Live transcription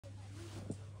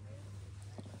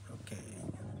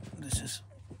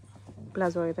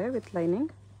Palazzo ಇದೆ with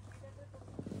lining.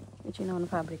 ಚಿನ್ನವನ್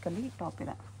fabric ಅಲ್ಲಿ top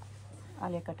ಇದೆ.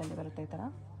 ಆಲಿಯಾ ಕಟ್ ಅಲ್ಲಿ ಬರುತ್ತೆ ಈ ತರ.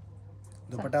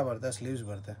 ದುಪಟ್ಟಾ ಬರುತ್ತೆ, ಸ್ಲೀವ್ಸ್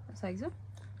ಬರುತ್ತೆ.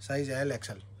 Size L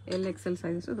Excel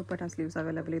sizes. Dupatta sleeves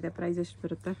available ಇದೆ. ಪ್ರೈಸ್ ಎಷ್ಟು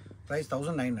ಬರುತ್ತೆ? Price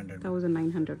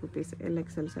 1900 rupees. L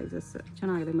Excel sizes.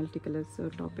 ಚೆನ್ನಾಗಿದೆ, ಮಲ್ಟಿ ಕಲರ್ಸ್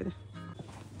ಟಾಪ್ ಇದೆ.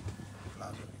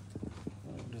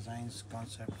 ಡಿಸೈನ್ಸ್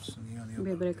ಕಾನ್ಸೆಪ್ಟ್ಸ್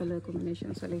ಬೇರೆ ಕಲರ್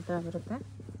ಕಾಂಬಿನೇಷನ್ಸ್ ಅಲ್ಲಿ ಈ ತರ ಬರುತ್ತೆ.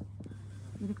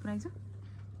 ಇದಕ್ಕೆ ಪ್ರೈಸ್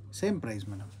ಸೇಮ್ ಪ್ರೈಸ್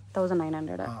ಮೇಡಮ್,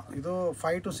 1900. ಇದು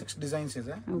 5 to 6 ಡಿಸೈನ್ಸ್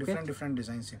ಇದೆ. ಡಿಫರೆಂಟ್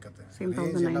ಡಿಸೈನ್ಸ್ ಸಿಗುತ್ತೆ. ಸೇಮ್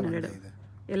 1900.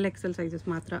 ಎಲ್ ಎಕ್ಸೆಲ್ ಸೈಜಸ್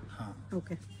ಮಾತ್ರ.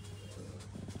 ಓಕೆ.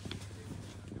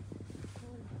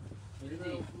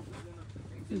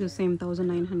 ಇದು same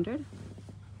 1900.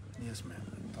 Yes ma'am,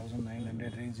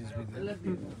 1900 range is with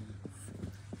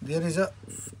there is a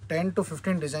 10 to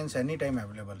 15 designs anytime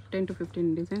available. 10 to 15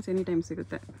 designs anytime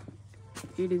ಸಿಗುತ್ತೆ.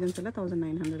 ಈ ಡಿಸೈನ್ಸ್ ಎಲ್ಲ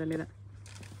 1900 ಅಲ್ಲಿ ಇದೆ.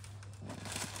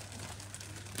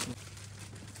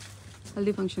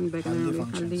 ಹಲ್ದಿ ಫಂಕ್ಷನ್ ಬೇಕಾದ್ರೆ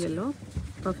ಹಲ್ದಿ ಎಲ್ಲೋ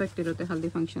ಪರ್ಫೆಕ್ಟ್ ಇರುತ್ತೆ. ಹಲ್ದಿ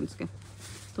ಫಂಕ್ಷನ್ಸ್ಗೆ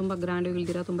ತುಂಬ ಗ್ರ್ಯಾಂಡ್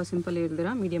ಇಲ್ದಿರ, ತುಂಬ ಸಿಂಪಲ್ ಇಲ್ದಿರ,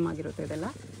 ಮೀಡಿಯಮ್ ಆಗಿರುತ್ತೆ. ಇದೆಲ್ಲ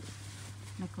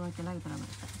ನೆಕ್ ವರ್ಕ್ ಎಲ್ಲ ಈ ಥರ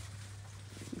ಬರುತ್ತೆ.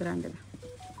 ಗ್ರ್ಯಾಂಡ್ ಇದೆ.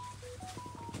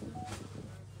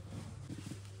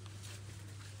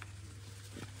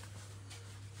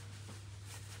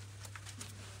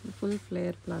 Full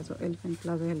flare palazzo, elephant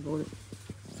palazzo ಹೇಳ್ಬೋದು.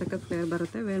 ಸಖತ್ ಫ್ಲೇಯರ್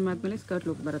ಬರುತ್ತೆ. ವೇರ್ ಮಾಡಿದ್ಮೇಲೆ ಸ್ಕರ್ಟ್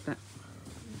ಲುಕ್ ಬರುತ್ತೆ.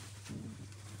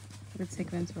 With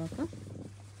sequence work,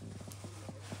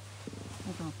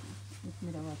 with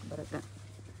mirror work ಬರುತ್ತೆ.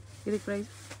 ಇದಕ್ಕೆ ಪ್ರೈಸ್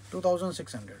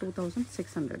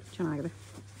 2600. ಚೆನ್ನಾಗಿದೆ.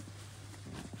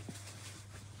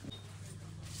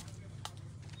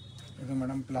 ಇದು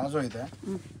ಮೇಡಮ್ ಪ್ಲಾಜೋ ಇದೆ.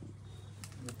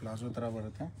 ಇದು ಪ್ಲಾಜೋ ಥರ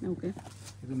ಬರುತ್ತೆ. ಓಕೆ.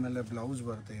 ಇದು ಮೇಲೆ ಬ್ಲೌಸ್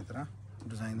ಬರುತ್ತೆ ಈ ಥರ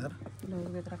ಡಿಸೈನರ್.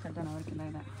 ಬ್ಲೌಸ್ ಈ ಥರ ಕಟ್ಟಣ ವರ್ಕ್ ಎಲ್ಲ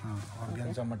ಇದೆ.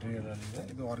 ಆರ್ಗೆನ್ಸಾ ಮಟೀರಿಯಲ್ ಅಲ್ಲಿ ಇದೆ.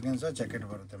 ಇದು ಆರ್ಗೆನ್ಸಾ ಜಾಕೆಟ್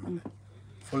ಬರುತ್ತೆ ಮೇಲೆ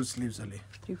ಫುಲ್ ಸ್ಲೀವ್ಸ್ ಅಲ್ಲಿ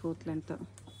 3/4 ಲೆಂತ್.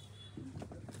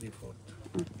 3/4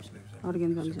 ಸ್ಲೀವ್ಸ್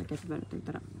ಆರ್ಗೆನ್ಸಾ ಜಾಕೆಟ್ ಬರುತ್ತೆ ಈ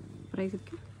ಥರ. ಪ್ರೈಸ್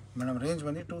ಇದಕ್ಕೆ ಮೇಡಮ್ ರೇಂಜ್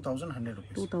ಬಂದು 2100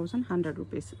 ರೂಪೀಸ್. 2100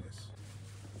 ರೂಪೀಸ್.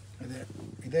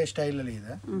 ಇದೇ ಸ್ಟೈಲಲ್ಲಿ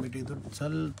ಇದೆ, ಬಟ್ ಇದು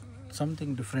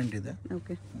ಸಮಥಿಂಗ್ ಡಿಫ್ರೆಂಟ್ ಇದೆ.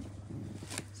 ಓಕೆ.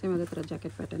 ಸೇಮ್ ಅದೇ ಥರ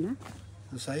jacket pattern.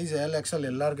 Size L Excel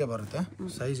ಎಲ್ಲರಿಗೆ ಬರುತ್ತೆ.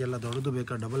 ಸೈಜ್ ಎಲ್ಲ ದೊಡ್ಡದು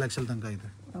ಬೇಕಾ, ಡಬಲ್ ಎಕ್ಸೆಲ್ ತನಕ ಇದೆ.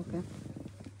 ಓಕೆ.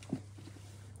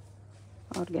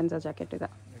 ಆರ್ಗೆನ್ಸಾ ಜಾಕೆಟ್ ಇದೆ.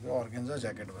 ಇದು ಆರ್ಗೆನ್ಸಾ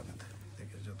ಜಾಕೆಟ್ ಬರುತ್ತೆ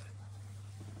ಇದಕ್ಕೆ ಜೊತೆ.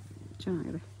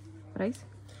 ಚೆನ್ನಾಗಿದೆ.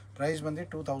 ಪ್ರೈಸ್ ಬಂದು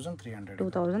 2300.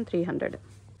 2300.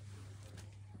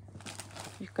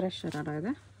 ಈ ಕ್ರಶ್ ಶರಾರಾ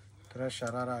ಇದೆ. ಕ್ರಶ್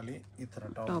ಶರಾರಾ ಅಲ್ಲಿ ಈ ಥರ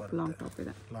ಟಾಪ್ ಲಾಂಗ್ ಟಾಪ್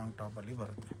ಇದೆ. ಲಾಂಗ್ ಟಾಪ್ ಅಲ್ಲಿ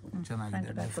ಬರುತ್ತೆ.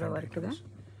 ಚೆನ್ನಾಗಿದೆ. ವರ್ಕ್ ಇದೆ.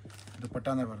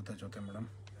 ದುಪಟ್ಟಾನೇ ಬರುತ್ತೆ ಜೊತೆ ಮೇಡಮ್.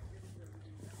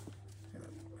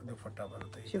 ದುಪಟ್ಟಾ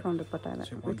ಬರುತ್ತೆ. ಶಿಫಾನ್ ದುಪಟ್ಟಾ ಇದೆ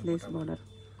ವಿತ್ ಲೇಸ್ ಬಾರ್ಡರ್.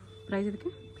 ಪ್ರೈಸ್ ಇದಕ್ಕೆ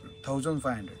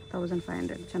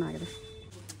 1500. ಚೆನ್ನಾಗಿದೆ.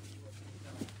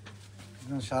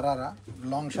 ಇದು ಶರಾರಾ,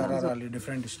 ಲಾಂಗ್ ಶರಾರಾ ಅಲ್ಲಿ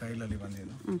ಡಿಫ್ರೆಂಟ್ ಸ್ಟೈಲ್ ಅಲ್ಲಿ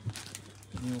ಬಂದಿದೆ.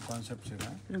 ನ್ಯೂ ಕಾನ್ಸೆಪ್ಟ್ಸ್ ಇದೆ.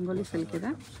 ರಂಗೋಲಿ ಸಿಲ್ಕ್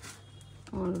ಇದೆ.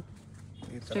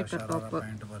 ಈ ಥರ ಶರಾರಾ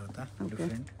ಪ್ಯಾಂಟ್ ಬರುತ್ತೆ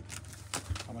ಡಿಫ್ರೆಂಟ್.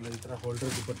 ಆಮೇಲೆ ಈ ಥರ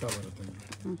ಹೋಲ್ಡರ್ ದುಪಟ್ಟಾ ಬರುತ್ತೆ.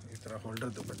 ಈ ಥರ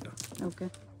ಹೋಲ್ಡರ್ ದುಪಟ್ಟಾ. ಓಕೆ.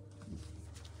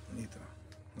 ಈ ಥರ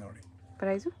ನೋಡಿ.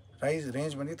 ಪ್ರೈಸ್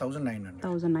ರೇಂಜ್ ಬಂದು 1900.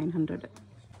 1900.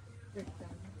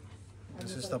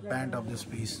 This is the pant of this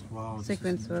piece. Wow.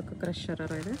 Sequence work crush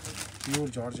sharara ಇದೆ. Pure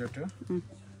Georgette.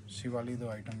 ಶಿವಾಲಿದು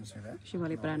ಐಟಮ್ಸ್ ಇದೆ.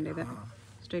 ಶಿವಾಲಿ ಬ್ರ್ಯಾಂಡ್ ಇದೆ.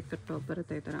 ಸ್ಟ್ರೈಟ್ ಕಟ್ ಟಾಪ್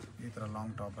ಬರುತ್ತೆ ಈ ಥರ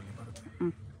ಲಾಂಗ್ ಟಾಪ್ ಅಲ್ಲಿ ಬರುತ್ತೆ.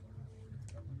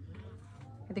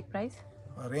 ಇದಕ್ಕೆ ಪ್ರೈಸ್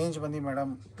ರೇಂಜ್ ಬಂದು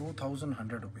madam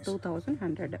 2100 rupees.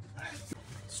 2100.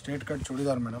 Straight cut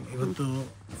churidar madam ಇವತ್ತು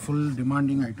ಫುಲ್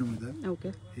ಡಿಮಾಂಡಿಂಗ್ ಐಟಮ್ ಇದೆ.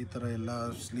 ಓಕೆ. ಈ ಥರ ಎಲ್ಲ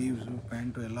ಸ್ಲೀವ್ಸು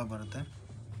ಪ್ಯಾಂಟು ಎಲ್ಲ ಬರುತ್ತೆ.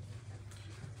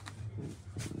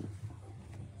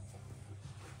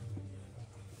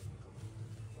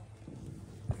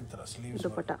 ಈ ಥರ ಸ್ಲೀವ್ಸ್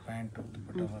ಪ್ಯಾಂಟ್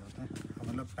ದುಪಟ್ಟಾ ಬರುತ್ತೆ.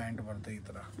 ಆಮೇಲೆ ಪ್ಯಾಂಟ್ ಬರುತ್ತೆ ಈ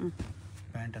ಥರ.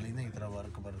 ಪ್ಯಾಂಟಲ್ಲಿಂದ ಈ ಥರ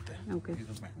ವರ್ಕ್ ಬರುತ್ತೆ.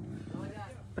 ಇದು ಪ್ಯಾಂಟ್.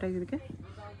 ಪ್ರೈಸ್ ಇದಕ್ಕೆ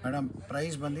ಮೇಡಮ್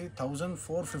ಪ್ರೈಸ್ ಬಂದು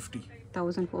 1450.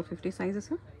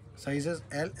 1450. Sizes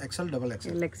L XL double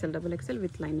XL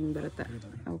with lining ಬರುತ್ತೆ.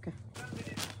 ಓಕೆ.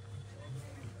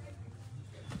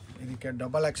 ಇದಕ್ಕೆ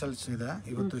ಡಬಲ್ ಎಕ್ಸೆಲ್ಸ್ ಇದೆ.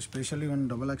 ಇವತ್ತು ಸ್ಪೆಷಲಿ ಒಂದು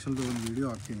ಡಬಲ್ ಎಕ್ಸೆಲ್ದು ಒಂದು ವಿಡಿಯೋ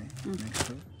ಹಾಕ್ತೀನಿ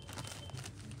ನೆಕ್ಸ್ಟ್.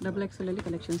 ಡಬಲ್ ಎಕ್ಸೆಲ್ ಅಲ್ಲಿ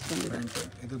ಕಲೆಕ್ಷನ್ಸ್ ಬಂದಿದೆ.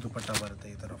 ಇದು ದುಪಟ್ಟಾ ಬರುತ್ತೆ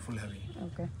ಈ ಥರ ಫುಲ್ ಹೆವಿ.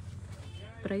 ಓಕೆ.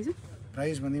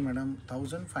 ಪ್ರೈಸ್ ಬಂದು ಮೇಡಮ್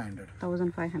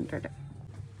 1500.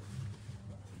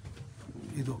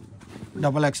 ಇದು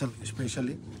ಡಬಲ್ ಎಕ್ಸೆಲ್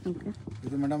ಸ್ಪೆಷಲಿ.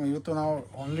 ಇದು ಮೇಡಮ್ ಇವತ್ತು ನಾವು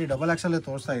ಓನ್ಲಿ ಡಬಲ್ ಎಕ್ಸೆಲ್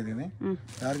ತೋರಿಸ್ತಾ ಇದ್ದೀನಿ.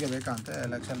 ಯಾರಿಗೆ ಬೇಕಾ ಅಂತ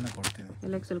ಎಲ್ ಎಕ್ಸೆಲ್ನೇ ಕೊಡ್ತೀನಿ.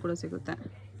 ಎಲ್ ಎಕ್ಸೆಲ್ ಕೂಡ ಸಿಗುತ್ತೆ.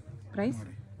 ಪ್ರೈಸ್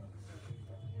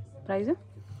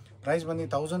ಬಂದು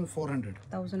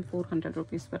 1400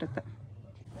 ರೂಪೀಸ್ ಬರುತ್ತೆ.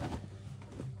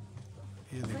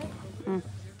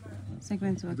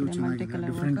 ಸೀಕ್ವೆನ್ಸ್ ವರ್ಕ್ ಇದೆ, ಮಲ್ಟಿ ಕಲರ್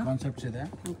ಡಿಫರೆಂಟ್ ಕಾನ್ಸೆಪ್ಟ್ಸ್ ಇದೆ.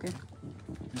 Okay.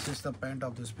 This is the pant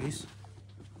of this piece.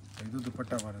 ಇದು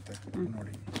ದುಪಟ್ಟಾ ಬರುತ್ತೆ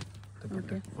ನೋಡಿ.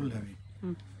 Dupatta full heavy.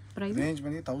 Price range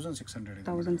ಬಂದು 1600.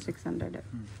 1600.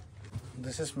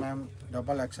 This is ma'am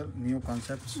double XL, new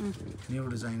concepts, new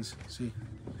designs. See,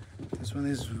 This one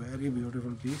is very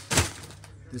beautiful piece.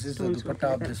 This is the dupatta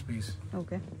of this piece.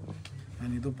 Okay.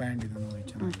 And idu pant idu ನೋಡಿ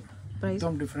ಚೆನ್ನಾಗಿದೆ. Price?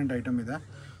 एकदम different item ಇದೆ.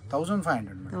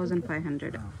 1500 madam.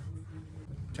 1500.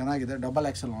 ಚೆನ್ನಾಗಿದೆ. Double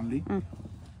XL only.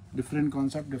 Different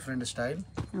concept, different style.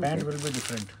 Pant will be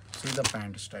different. See the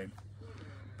pant style.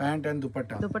 Pant and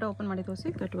dupatta. Dupatta open ಮಾಡಿ ತೋರಿಸಿ,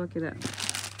 cut work ಇದೆ.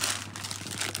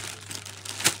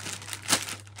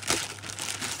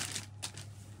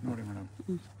 ನೋಡಿ madam.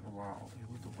 Wow,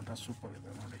 ಇದು dupatta ಸೂಪರ್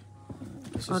ಇದೆ ನೋಡಿ.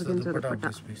 This is the dupatta of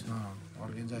this piece.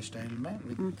 Organza style में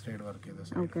with thread work ಇದೆ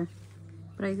sir. Okay.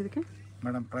 Price ಇದಕ್ಕೆ?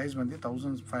 ಮೇಡಮ್ ಪ್ರೈಸ್ ಬಂದು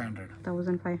 1500.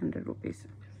 1500 rupees.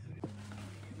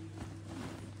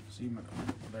 See madam,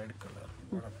 red color.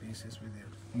 What a piece is with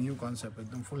it. New concept,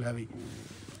 एकदम full heavy.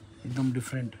 एकदम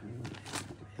different.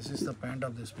 This is the pant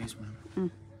of this piece, ma'am.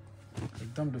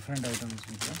 एकदम different item is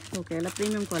with it. Okay, ಎಲ್ಲ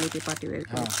premium quality party wear.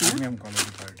 Premium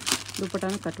quality party.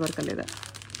 ದುಪಟ್ಟಾನು cut work ಅಲ್ಲಿ ಇದೆ.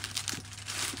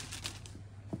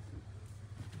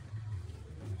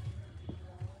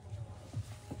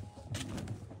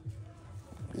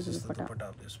 This is the dupatta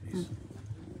of this piece.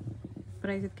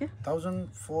 Price ಇದಕ್ಕೆ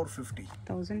 1450.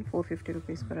 1450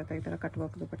 rupees ಬರುತ್ತೆ. ಈ ಥರ cut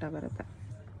work dupatta ಬರುತ್ತೆ.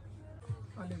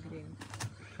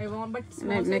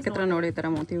 Neck ಹತ್ರ ನೋಡಿ ಈ ಥರ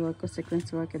ಮೋತಿ ವರ್ಕ್, ಸೀಕ್ವೆನ್ಸ್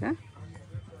ವರ್ಕ್ ಇದೆ.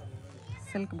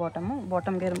 ಸಿಲ್ಕ್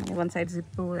ಬಾಟಮ್ಗೆ ಒಂದು ಸೈಡ್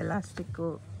ಜಿಪ್ಪು, ಎಲಾಸ್ಟಿಕ್ಕು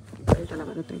ಎಲ್ಲ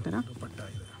ಬರುತ್ತೆ ಈ ಥರ. ದುಪಟ್ಟ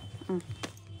ಇದೆ.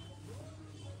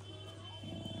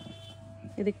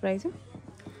 ಇದಕ್ಕೆ ಪ್ರೈಸು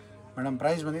ಮೇಡಮ್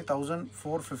ಪ್ರೈಸ್ ಬಂದು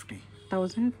 1450.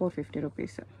 1450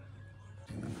 rupees.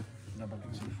 Double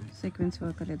XL. ಸೀಕ್ವೆನ್ಸ್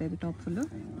ವರ್ಕಲ್ಲಿ ಇದೆ. ಇದು top full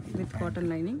with cotton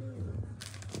lining.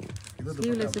 ಇದು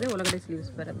ಸ್ಲೀವ್ಲೆಸ್ ಇದೆ, ಒಳಗಡೆ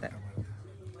ಸ್ಲೀವ್ಸ್ ಬರುತ್ತೆ.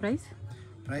 ಪ್ರೈಸ್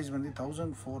ಬಂದು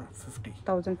 1450.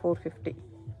 1450.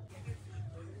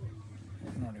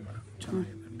 ನೋಡಿ ಮೇಡಮ್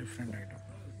ಚೆನ್ನಾಗಿದೆ, ಡಿಫ್ರೆಂಟ್ ಐಟಮ್.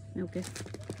 ಓಕೆ,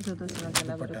 ಜೊತೆ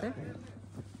ಎಲ್ಲ ಬರುತ್ತೆ.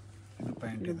 ಇದು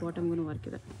ಪ್ಯಾಂಟ್ ಇದು ಬಾಟಮ್ಗೂ ವರ್ಕ್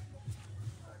ಇದೆ.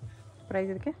 ಪ್ರೈಸ್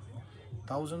ಇದಕ್ಕೆ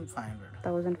 1500.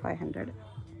 1500.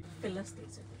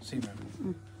 C madam.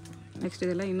 ನೆಕ್ಸ್ಟ್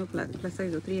ಇದೆಲ್ಲ ಇನ್ನೂ plus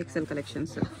size 3XL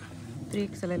collections.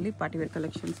 3XL ಅಲ್ಲಿ ಪಾರ್ಟಿ ವೇರ್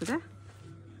ಕಲೆಕ್ಷನ್ಸ್ ಇದೆ.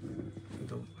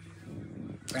 ಇದು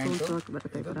ಪ್ಯಾಂಟ್ ವರ್ಕ್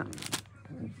ಬರುತ್ತೆ ಈ ಥರ.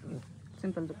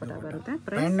 ಸಿಂಪಲ್ ದುಪಟ್ಟ ಬರುತ್ತೆ.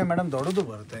 ಪ್ಯಾಂಟ್ ಮೇಡಮ್ ದೊಡ್ಡದು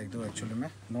ಬರುತ್ತೆ ಇದು ಆ್ಯಕ್ಚುಲಿ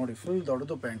ನೋಡಿ, ಫುಲ್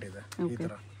ದೊಡ್ಡದು ಪ್ಯಾಂಟ್ ಇದೆ ಈ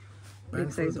ಥರ.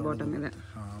 ಬಿಗ್ ಸೈಜ್ ಬಾಟಮ್ ಇದೆ.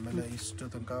 ಆಮೇಲೆ ಇಷ್ಟು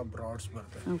ತನಕ ಬ್ರಾಡ್ಸ್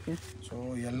ಬರುತ್ತೆ. ಓಕೆ. ಸೊ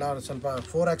ಎಲ್ಲ ಸ್ವಲ್ಪ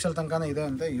 4XL ತನಕನೇ ಇದೆ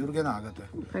ಅಂತ ಇವ್ರಿಗೇನೋ ಆಗುತ್ತೆ.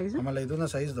 ಪ್ರೈಸ್ ಆಮೇಲೆ ಇದನ್ನ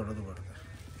ಸೈಜ್ ದೊಡ್ಡದು ಬರುತ್ತೆ.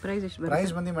 ಪ್ರೈಸ್ ಎಷ್ಟು ಬರುತ್ತೆ?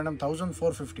 ಪ್ರೈಸ್ ಬಂದು ಮೇಡಮ್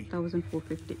 1450.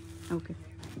 1450. ಓಕೆ.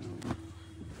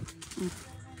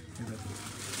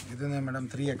 ಇದನ್ನೇ ಮೇಡಮ್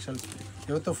 3XL.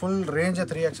 ಇವತ್ತು ಫುಲ್ ರೇಂಜ್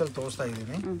 3XL ತೋರಿಸ್ತಾ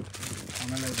ಇದ್ದೀನಿ.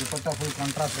 ಆಮೇಲೆ ದುಪಟ್ಟ ಫುಲ್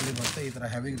ಕಾಂಟ್ರಾಸ್ಟಲ್ಲಿ ಬರುತ್ತೆ, ಈ ಥರ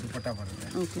ಹೆವಿ ದುಪಟ್ಟ ಬರುತ್ತೆ.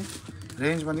 ಓಕೆ.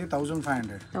 ರೇಂಜ್ ಬಂದು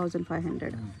 1500.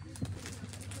 1500.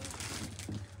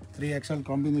 3XL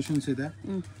ಕಾಂಬಿನೇಷನ್ಸ್ ಇದೆ.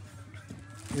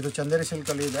 ಇದು ಚಂದೇರಿ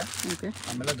ಸಿಲ್ಕಲ್ಲಿ ಇದೆ. ಓಕೆ.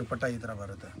 ಆಮೇಲೆ ದುಪಟ್ಟ ಈ ಥರ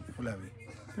ಬರುತ್ತೆ ಫುಲ್ ಹೆವಿ.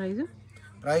 ಪ್ರೈಸು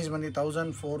ಪ್ರೈಸ್ ಬಂದು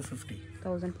 1450.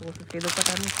 1450.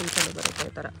 ದುಪಟ್ಟಾನು ಸಿಲ್ಕಲ್ಲಿ ಬರುತ್ತೆ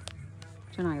ಈ ಥರ.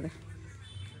 ಚೆನ್ನಾಗಿದೆ.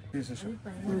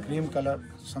 Cream colour,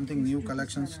 something new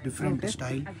collections, different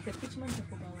style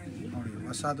ನೋಡಿ,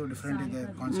 ಹೊಸದು ಡಿಫ್ರೆಂಟ್ ಇದೆ,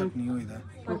 ಕಾನ್ಸೆಪ್ಟ್ ನ್ಯೂ ಇದೆ.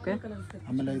 ಓಕೆ.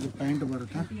 ಆಮೇಲೆ ಇದು ಪ್ಯಾಂಟ್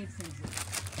ಬರುತ್ತೆ.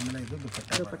 ಆಮೇಲೆ ಇದು ದುಪಟ್ಟ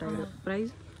ಇದೆ.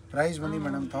 ಪ್ರೈಸ್ ಬಂದು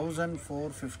ಮೇಡಮ್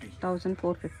 1450.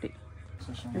 1450.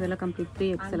 ಇದೆಲ್ಲ ಕಂಪ್ಲೀಟ್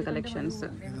 3XL ಕಲೆಕ್ಷನ್ಸ್.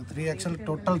 ಇದು 3XL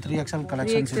total 3XL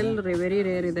collections. 3XL very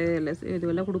rare ಇದೆ.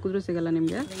 ಇದೆಲ್ಲ ಹುಡುಕಿದ್ರು ಸಿಗಲ್ಲ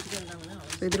ನಿಮಗೆ.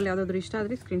 ಸೊ ಇದರಲ್ಲಿ ಯಾವುದಾದ್ರೂ ಇಷ್ಟ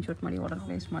ಆದರೆ ಸ್ಕ್ರೀನ್ಶಾಟ್ ಮಾಡಿ ಆರ್ಡರ್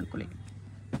ಪ್ಲೇಸ್ ಮಾಡ್ಕೊಳ್ಳಿ.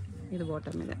 ಇದು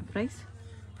ಬಾಟಮ್ ಇದೆ.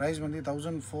 ಪ್ರೈಸ್ ಬಂದು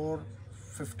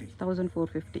 1450.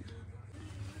 1450.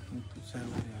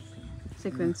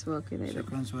 ಸೀಕ್ವೆನ್ಸ್ ವರ್ಕ್ ಇದೆ. ಇದು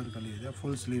ಸೀಕ್ವೆನ್ಸ್ ವರ್ಕ್ ಅಲ್ಲಿ ಇದೆ,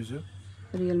 full sleeves,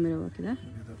 real mirror work ಇದೆ.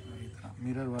 ಇದು ಈ ಥರ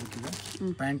ಮಿರರ್ ವರ್ಕ್ ಇದೆ.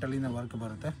 ಪ್ಯಾಂಟ್ ಅಲ್ಲಿನ ವರ್ಕ್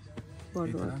ಬರುತ್ತೆ.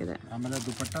 ಬಾರ್ಡರ್ ವರ್ಕ್ ಇದೆ. ಆಮೇಲೆ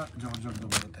ದುಪಟ್ಟ ಜಾರ್ಜ್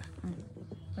ಬರುತ್ತೆ.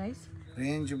 ಪ್ರೈಸ್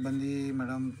ರೇಂಜ್ ಬಂದು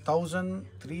ಮೇಡಮ್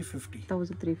 1350.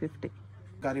 1350.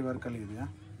 ಕಾರಿ ವರ್ಕ್ ಅಲ್ಲಿ ಇದೆಯಾ?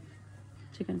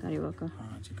 ಚಿಕನ್ ಕಾರಿ ವರ್ಕ್.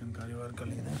 ಚಿಕನ್ ಕಾರಿ ವರ್ಕ್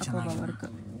ಅಲ್ಲಿ ಇದೆ. ಚೆನ್ನಾಗಿ ವರ್ಕ್.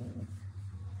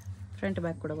 ಫ್ರಂಟ್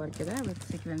ಬ್ಯಾಕ್ ಕೂಡ ವರ್ಕ್ ಇದೆ ವಿತ್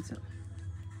ಸೀಕ್ವೆನ್ಸ್.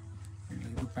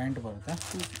 ಇದು ಪ್ಯಾಂಟ್ ಬರುತ್ತೆ.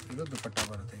 ಇದು ದುಪಟ್ಟ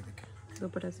ಬರುತ್ತೆ. ಇದಕ್ಕೆ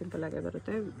ದುಪಟ್ಟ ಸಿಂಪಲ್ ಆಗೇ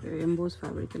ಬರುತ್ತೆ. ಎಂಬೋಸ್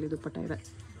ಫ್ಯಾಬ್ರಿಕ್ ಅಲ್ಲಿ ದುಪಟ್ಟ ಇದೆ.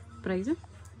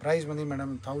 ಪ್ರೈಸ್ ಬಂದು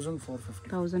ಮೇಡಮ್ 1450.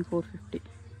 1450.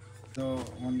 ಇದು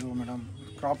ಒಂದು ಮೇಡಮ್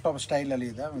ಕ್ರಾಪ್ ಟಾಪ್ ಸ್ಟೈಲ್ ಅಲ್ಲಿ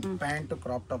ಇದೆ. Pant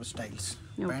crop top styles.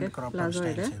 Pant crop top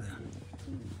styles ಇದೆ.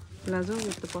 ಪ್ಲಾಜೋ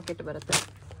ವಿತ್ ಪಾಕೆಟ್ ಬರುತ್ತೆ.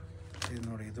 ಇದು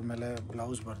ನೋಡಿ, ಇದು ಮೇಲೆ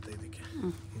ಬ್ಲೌಸ್ ಬರುತ್ತೆ. ಇದಕ್ಕೆ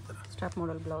ಈ ಥರ ಸ್ಟ್ರಾಪ್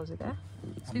ಮಾಡಲ್ ಬ್ಲೌಸ್ ಇದೆ.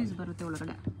 ಸ್ಲೀವ್ಸ್ ಬರುತ್ತೆ,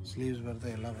 ಒಳಗಡೆ ಸ್ಲೀವ್ಸ್ ಬರುತ್ತೆ,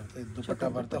 ಎಲ್ಲ ಬರುತ್ತೆ. ಇದು ದುಪಟ್ಟ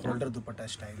ಬರುತ್ತೆ, ಹೋಲ್ಡರ್ ದುಪಟ್ಟ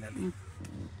ಸ್ಟೈಲ್ ಅಲ್ಲಿ.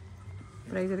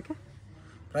 ಪ್ರೈಸ್ ಇದಕ್ಕೆ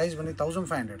ಪ್ರೈಸ್ ಬಂದು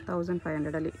 1500.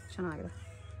 1500 ಅಲ್ಲಿ ಚೆನ್ನಾಗಿದೆ.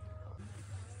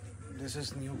 This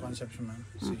is new concept ma'am.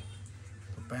 C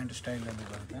pant style ಅಲ್ಲಿ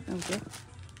ಬರುತ್ತೆ. ಓಕೆ.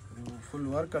 ಇದು ಫುಲ್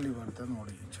ವರ್ಕ್ ಅಲ್ಲಿ ಬರುತ್ತೆ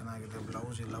ನೋಡಿ, ಚೆನ್ನಾಗಿದೆ.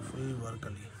 ಬ್ಲೌಸ್ ಎಲ್ಲ ಫುಲ್ ವರ್ಕ್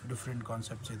ಅಲ್ಲಿ ಡಿಫ್ರೆಂಟ್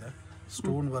ಕಾನ್ಸೆಪ್ಟ್ಸ್ ಇದೆ.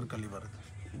 ಸ್ಟೋನ್ ವರ್ಕ್ ಅಲ್ಲಿ ಬರುತ್ತೆ.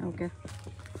 ಓಕೆ.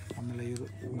 ಆಮೇಲೆ ಇದು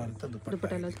ಬರುತ್ತೆ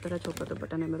ದುಪ್ಪಟ್ಟ ಎಲ್ಲ ಥರ ಚೌಕ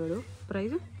ದುಪ್ಪಟ್ಟನೇ ಬರೋದು.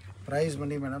 ಪ್ರೈಸ್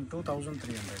ಬನ್ನಿ madam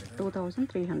 2300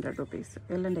 2300 rupees.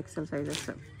 L and Excel sizes.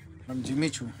 ನಮ್ಮ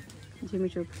ಜಿಮಿಚು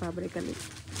ಫ್ಯಾಬ್ರಿಕಲ್ಲಿ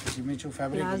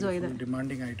ಫ್ಯಾಬ್ರಿಕ್ ಪ್ಲಾಜೋ ಇದೆ.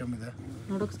 ಡಿಮಾಂಡಿಂಗ್ ಐಟಮ್ ಇದೆ.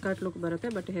 ನೋಡೋಕೆ ಸ್ಕರ್ಟ್ ಲುಕ್ ಬರುತ್ತೆ,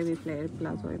 ಬಟ್ ಹೆವಿ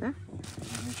ಪ್ಲಾಜೋ ಇದೆ.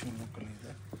 ಜಿಮಿಚು ಲುಕ್ಕಲ್ಲಿ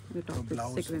ಇದೆ.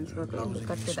 ಸೀಕ್ವೆನ್ಸ್ ವರ್ಕ್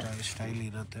ಕಟ್ಟಿದೆ, ಸ್ಟೈಲ್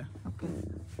ಇರುತ್ತೆ. ಓಕೆ.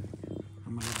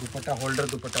 ಆಮೇಲೆ ದುಪ್ಪಟ್ಟ ಹೋಲ್ಡರ್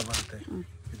ದುಪ್ಪಟ್ಟ ಬರುತ್ತೆ.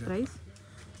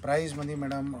 ಪ್ರೈಸ್ ಬಂದು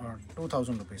madam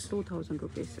 2000 rupees. 2000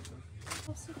 rupees.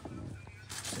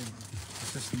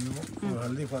 This is new for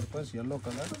haldi purpose, yellow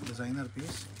color, designer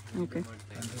piece. Okay.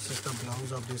 And this is the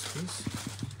blouse of this piece.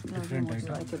 Different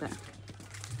item.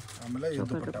 ಆಮೇಲೆ ಇದು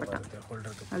ದುಪ್ಪಟ್ಟ ಬರುತ್ತೆ,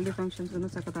 ಹೋಲ್ಡರ್ ದುಪ್ಪಟ್ಟ. ಹಲ್ದಿ ಫಂಕ್ಷನ್ಸ್ಗೂ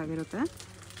ಸಖತ್ತಾಗಿರುತ್ತೆ.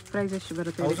 Price ಎಷ್ಟು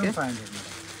ಬರುತ್ತೆ ಇದಕ್ಕೆ?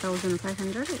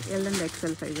 1500. L and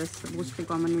Excel sizes. Mostly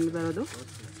common ಇಲ್ಲಿ ಬರೋದು.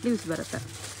 Sleeves ಬರುತ್ತೆ.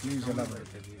 Sleeves ಎಲ್ಲ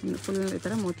ಬರುತ್ತೆ. ಫುಲ್ ಈ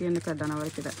ಥರ ಮೋತಿಯನ್ನು ಕಡ್ಡಾನ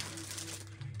ವರ್ಕ್ ಇದೆ.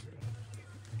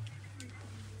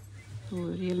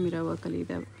 ರಿಯಲ್ ಮಿರರ್ ವರ್ಕಲ್ಲಿ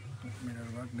ಇದೆ.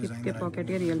 ಕಿಪ್ಗೆ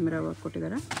ಪಾಕೆಟ್ಗೆ ರಿಯಲ್ ಮಿರರ್ ವರ್ಕ್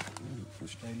ಕೊಟ್ಟಿದ್ದಾರೆ.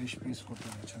 ಸ್ಟೈಲಿಶ್ ಪೀಸ್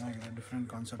ಕೊಟ್ಟಿದ್ದಾರೆ, ಚೆನ್ನಾಗಿದೆ. ಡಿಫ್ರೆಂಟ್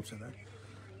ಕಾನ್ಸೆಪ್ಟ್ಸ್ ಇದೆ.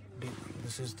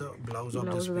 This is the blouse of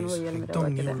this piece. एकदम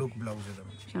ನ್ಯೂ ಲುಕ್ ಬ್ಲೌಸ್ ಇದೆ,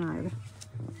 ಚೆನ್ನಾಗಿದೆ.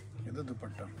 ಇದು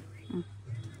ದುಪ್ಪಟ್ಟ.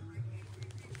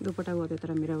 ದುಪ್ಪಟ್ಟಾಗ ಅದೇ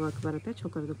ಥರ ಮಿರರ್ ವರ್ಕ್ ಬರುತ್ತೆ,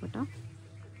 ಚೋಕರ್ ದುಪ್ಪಟ್ಟ.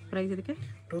 ಪ್ರೈಸ್ ಇದಕ್ಕೆ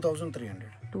 2300.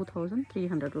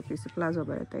 2300 ರುಪೀಸ್. ಪ್ಲಾಜೋ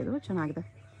ಬರುತ್ತೆ, ಇದು ಚೆನ್ನಾಗಿದೆ.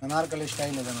 ಅನಾರ್ಕಲಿ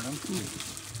ಸ್ಟೈಲ್ ಇದೆ ಮೇಡಮ್.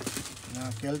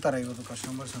 ಕೇಳ್ತಾರೆ ಇವತ್ತು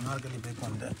ಕಸ್ಟಮರ್ಸ್ ಅನಾರ್ಕಲಿ ಬೇಕು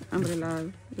ಅಂತ. ಅಂಬ್ರೆಲ್ಲ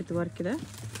ಇದು ವರ್ಕ್ ಇದೆ.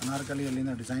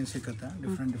 ಅನಾರ್ಕಲಿಯಲ್ಲಿನ ಡಿಸೈನ್ ಸಿಗುತ್ತೆ,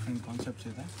 ಡಿಫ್ರೆಂಟ್ ಕಾನ್ಸೆಪ್ಟ್ಸ್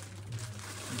ಇದೆ.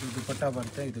 ಇದು ದುಪ್ಪಟ್ಟ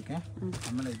ಬರುತ್ತೆ ಇದಕ್ಕೆ.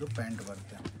 ಆಮೇಲೆ ಇದು ಪ್ಯಾಂಟ್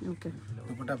ಬರುತ್ತೆ. ಓಕೆ.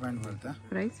 ದುಪ್ಪಟ್ಟ ಪ್ಯಾಂಟ್ ಬರುತ್ತೆ.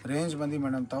 ಪ್ರೈಸ್ ರೇಂಜ್ ಬಂದು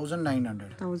ಮೇಡಮ್ 1900.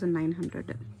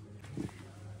 1900.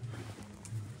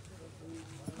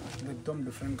 एकदम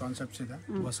ಡಿಫ್ರೆಂಟ್ ಕಾನ್ಸೆಪ್ಟ್ಸ್ ಇದೆ.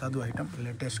 ಹೊಸದು ಐಟಮ್,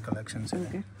 ಲೇಟೆಸ್ಟ್ ಕಲೆಕ್ಷನ್ಸ್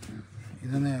ಇದೆ.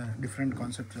 ಇದನ್ನೇ ಡಿಫ್ರೆಂಟ್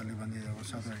ಕಾನ್ಸೆಪ್ಟ್ಸಲ್ಲಿ ಬಂದಿದೆ,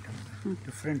 ಹೊಸದು ಐಟಮ್ ಇದೆ,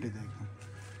 ಡಿಫ್ರೆಂಟ್ ಇದೆ.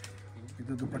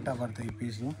 ಇದು ದುಪ್ಪಟ್ಟ ಬರುತ್ತೆ ಈ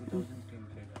ಪೀಸು.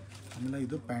 ಆಮೇಲೆ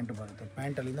ಇದು ಪ್ಯಾಂಟ್ ಬರುತ್ತೆ,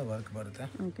 ಪ್ಯಾಂಟಲ್ಲಿಂದ ವರ್ಕ್ ಬರುತ್ತೆ.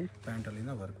 ಓಕೆ.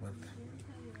 ಪ್ಯಾಂಟಲ್ಲಿಂದ ವರ್ಕ್ ಬರುತ್ತೆ.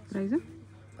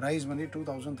 ಪ್ರೈಸ್ ಬಂದು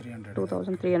 2300.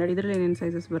 2300. ಇದರಲ್ಲಿ ಏನೇನು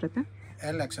ಸೈಜಸ್ ಬರುತ್ತೆ?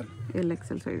 L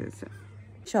Excel sizes.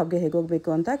 ಶಾಪ್ಗೆ ಹೇಗೆ ಹೋಗಬೇಕು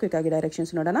ಅಂತ ಕ್ವಿಕ್ಕಾಗಿ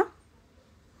ಡೈರೆಕ್ಷನ್ಸ್ ನೋಡೋಣ.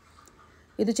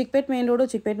 ಇದು ಚಿಕ್ಪೇಟ್ ಮೇನ್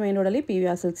ರೋಡಲ್ಲಿ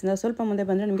PVR ಸಿಲ್ಕ್ಸಿಂದ ಸ್ವಲ್ಪ ಮುಂದೆ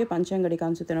ಬಂದರೆ ನಿಮಗೆ ಪಂಚೆ ಅಂಗಡಿ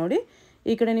ಕಾಣಿಸುತ್ತೆ ನೋಡಿ.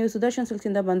 ಈ ಕಡೆ ನೀವು ಸುದರ್ಶನ್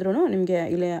ಸಿಲ್ಕ್ಸಿಂದ ಬಂದ್ರೂ ನಿಮಗೆ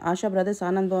ಇಲ್ಲಿ ಆಶಾ ಬ್ರದರ್ಸ್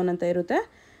ಆನಂದ್ ಭವನ್ ಅಂತ ಇರುತ್ತೆ.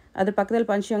 ಅದ್ರ ಪಕ್ಕದಲ್ಲಿ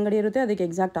ಪಂಚೆ ಅಂಗಡಿ ಇರುತ್ತೆ. ಅದಕ್ಕೆ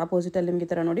ಎಕ್ಸಾಕ್ಟ್ ಆಪೋಸಿಟಲ್ಲಿ ನಿಮಗೆ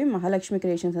ಥರ ನೋಡಿ ಮಹಾಲಕ್ಷ್ಮಿ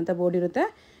ಕ್ರಿಯೇಷನ್ಸ್ ಅಂತ ಬೋರ್ಡ್ ಇರುತ್ತೆ.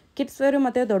 ಕಿಡ್ಸ್ ವೇರು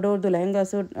ಮತ್ತು ದೊಡ್ಡವ್ರದ್ದು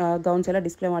ಲೆಹಂಗಾಸು, ಗೌನ್ಸ್ ಎಲ್ಲ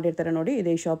ಡಿಸ್ಪ್ಲೇ ಮಾಡಿರ್ತಾರೆ ನೋಡಿ.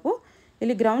 ಇದೇ ಶಾಪು.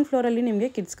 ಇಲ್ಲಿ ಗ್ರೌಂಡ್ ಫ್ಲೋರಲ್ಲಿ ನಿಮಗೆ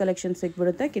ಕಿಡ್ಸ್ ಕಲೆಕ್ಷನ್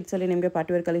ಸಿಗ್ಬಿಡುತ್ತೆ. ಕಿಡ್ಸಲ್ಲಿ ನಿಮಗೆ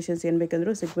ಪಾರ್ಟಿವೇರ್ ಕಲೆಕ್ಷನ್ಸ್ ಏನು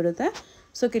ಬೇಕಂದ್ರೂ ಸಿಗ್ಬಿಡುತ್ತೆ.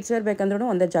 ಸೊ ಕಿಡ್ಸ್ ವೇರ್ ಬೇಕಂದ್ರೂ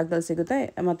ಒಂದೇ ಜಾಗದಲ್ಲಿ ಸಿಗುತ್ತೆ.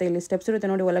 ಮತ್ತು ಇಲ್ಲಿ ಸ್ಟೆಪ್ಸ್ ಇರುತ್ತೆ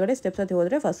ನೋಡಿ, ಒಳಗಡೆ ಸ್ಟೆಪ್ಸ್ ಹತ್ತಿ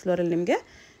ಹೋದರೆ ಫಸ್ಟ್ ಫ್ಲೋರಲ್ಲಿ ನಿಮಗೆ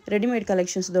readymade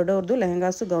collections, ದೊಡ್ಡವ್ರದ್ದು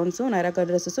lehengas, gowns, Naira cut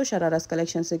dresses, ಶರಾರಾಸ್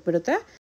collections ಸಿಗ್ಬಿಡುತ್ತೆ.